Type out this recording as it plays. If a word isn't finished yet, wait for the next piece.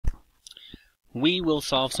We will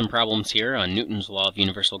solve some problems here on Newton's law of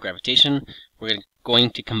universal gravitation. We're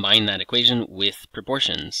going to combine that equation with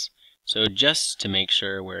proportions. So just to make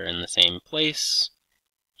sure we're in the same place,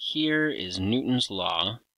 here is Newton's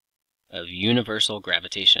law of universal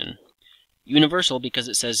gravitation. Universal because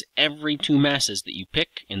it says every two masses that you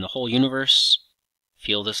pick in the whole universe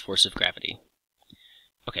feel this force of gravity.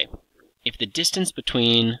 Okay, if the distance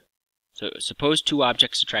between, so suppose two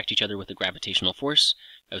objects attract each other with a gravitational force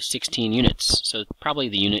of 16 units. So probably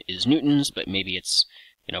the unit is newtons, but maybe it's,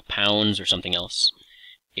 pounds or something else.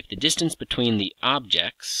 If the distance between the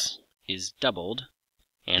objects is doubled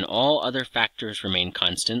and all other factors remain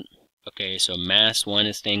constant, okay, so mass 1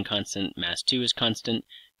 is staying constant, mass 2 is constant,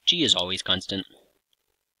 g is always constant,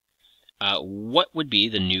 what would be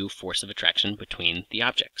the new force of attraction between the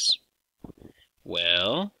objects?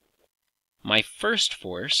 Well, my first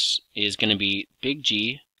force is going to be big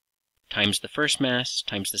G times the first mass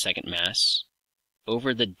times the second mass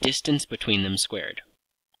over the distance between them squared.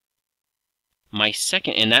 My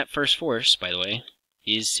second, and that first force, by the way,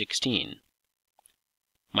 is 16.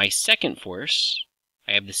 My second force,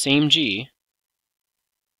 I have the same G.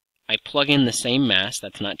 I plug in the same mass,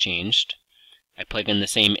 that's not changed. I plug in the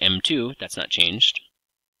same M2, that's not changed.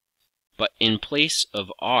 But in place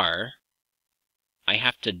of R, I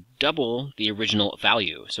have to double the original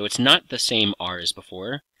value. So it's not the same R as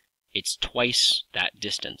before. It's twice that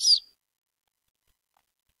distance.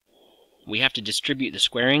 We have to distribute the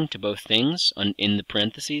squaring to both things in the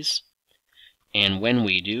parentheses. And when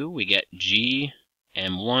we do, we get G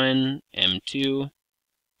m1 m2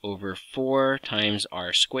 over 4 times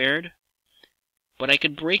r squared. But I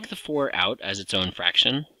could break the 4 out as its own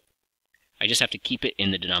fraction. I just have to keep it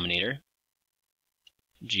in the denominator.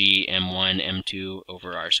 G m1 m2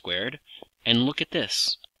 over r squared. And look at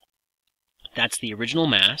this. That's the original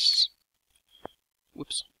mass.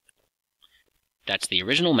 Whoops. That's the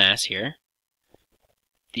original mass here,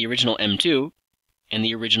 the original m2, and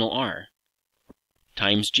the original r,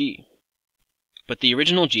 times g. But the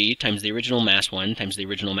original g times the original mass 1 times the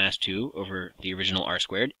original mass 2 over the original r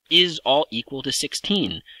squared is all equal to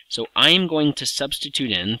 16. So I'm going to substitute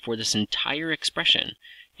in for this entire expression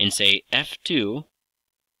and say F2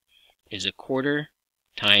 is a quarter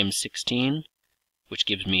times 16, which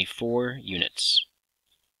gives me 4 units,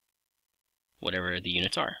 whatever the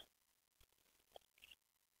units are.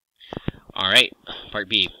 Alright, part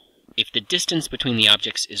B. If the distance between the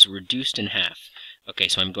objects is reduced in half, okay,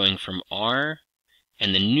 so I'm going from r,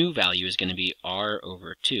 and the new value is going to be r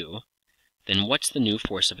over 2, then what's the new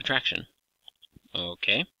force of attraction?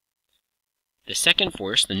 Okay, the second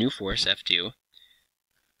force, the new force, F2,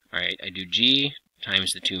 alright, I do g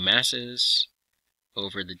times the two masses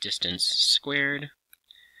over the distance squared.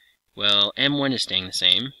 Well, m1 is staying the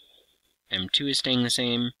same, m2 is staying the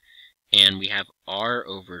same, and we have r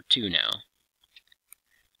over 2 now.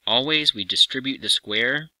 Always we distribute the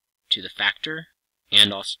square to the factor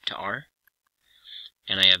and also to r.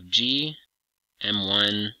 And I have g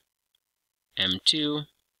m1 m2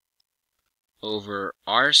 over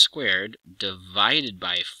r squared divided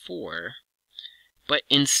by 4. But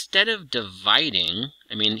instead of dividing,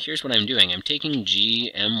 here's what I'm doing. I'm taking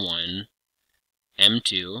g m1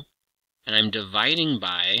 m2 and I'm dividing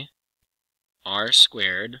by r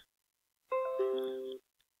squared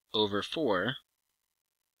over 4.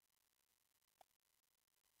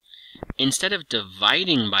 Instead of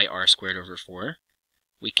dividing by r squared over 4,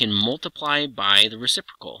 we can multiply by the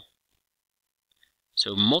reciprocal.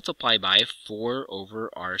 So multiply by 4 over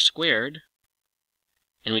r squared,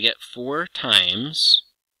 and we get 4 times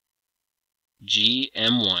g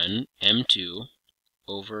m1 m2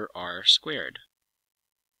 over r squared.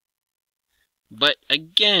 But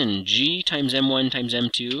again, g times m1 times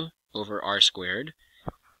m2 over r squared,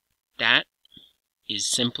 that is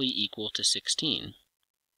simply equal to 16.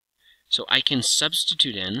 So I can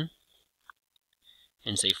substitute in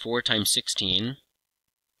and say 4 times 16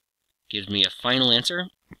 gives me a final answer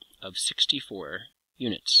of 64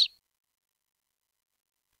 units.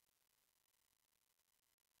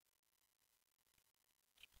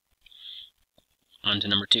 On to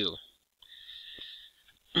number 2.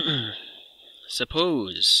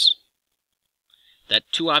 Suppose that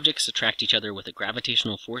two objects attract each other with a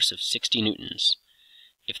gravitational force of 60 newtons.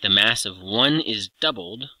 If the mass of one is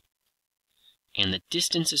doubled and the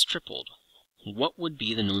distance is tripled, what would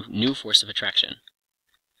be the new force of attraction?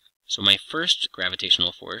 So my first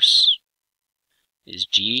gravitational force is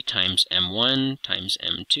g times m1 times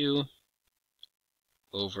m2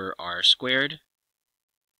 over r squared.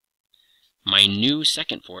 My new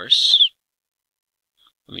second force,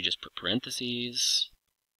 let me just put parentheses,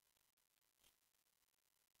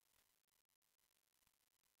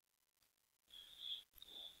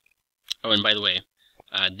 Oh, and by the way,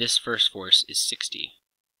 this first force is 60.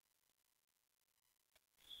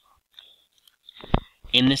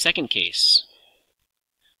 In the second case,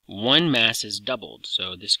 one mass is doubled,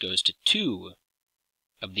 so this goes to 2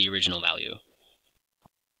 of the original value.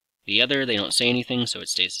 The other, they don't say anything, so it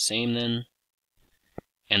stays the same then.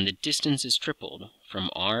 And the distance is tripled from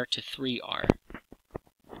r to 3r.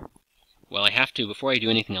 Well, I have to, before I do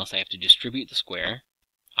anything else, I have to distribute the square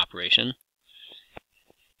operation.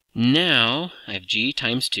 Now, I have g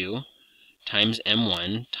times 2 times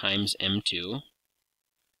m1 times m2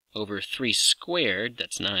 over 3 squared,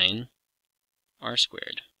 that's 9, r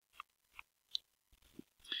squared.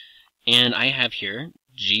 And I have here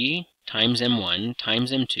g times m1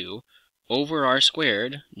 times m2 over r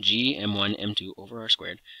squared, g m1 m2 over r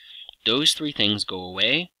squared. Those three things go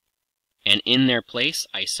away, and in their place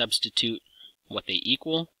I substitute what they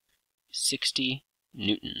equal, 60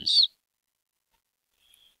 newtons.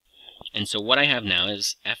 And so what I have now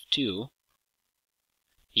is F2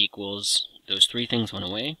 equals, those three things went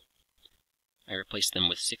away. I replaced them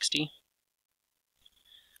with 60.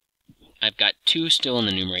 I've got 2 still in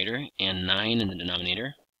the numerator and 9 in the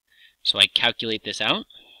denominator. So I calculate this out.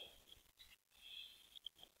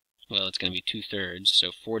 Well, it's going to be 2/3,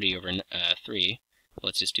 so 40 over 3.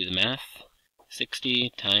 Let's just do the math.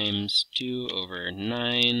 60 times 2 over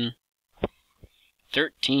 9,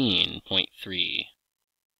 13.3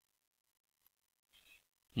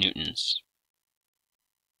 newtons.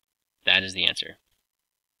 That is the answer.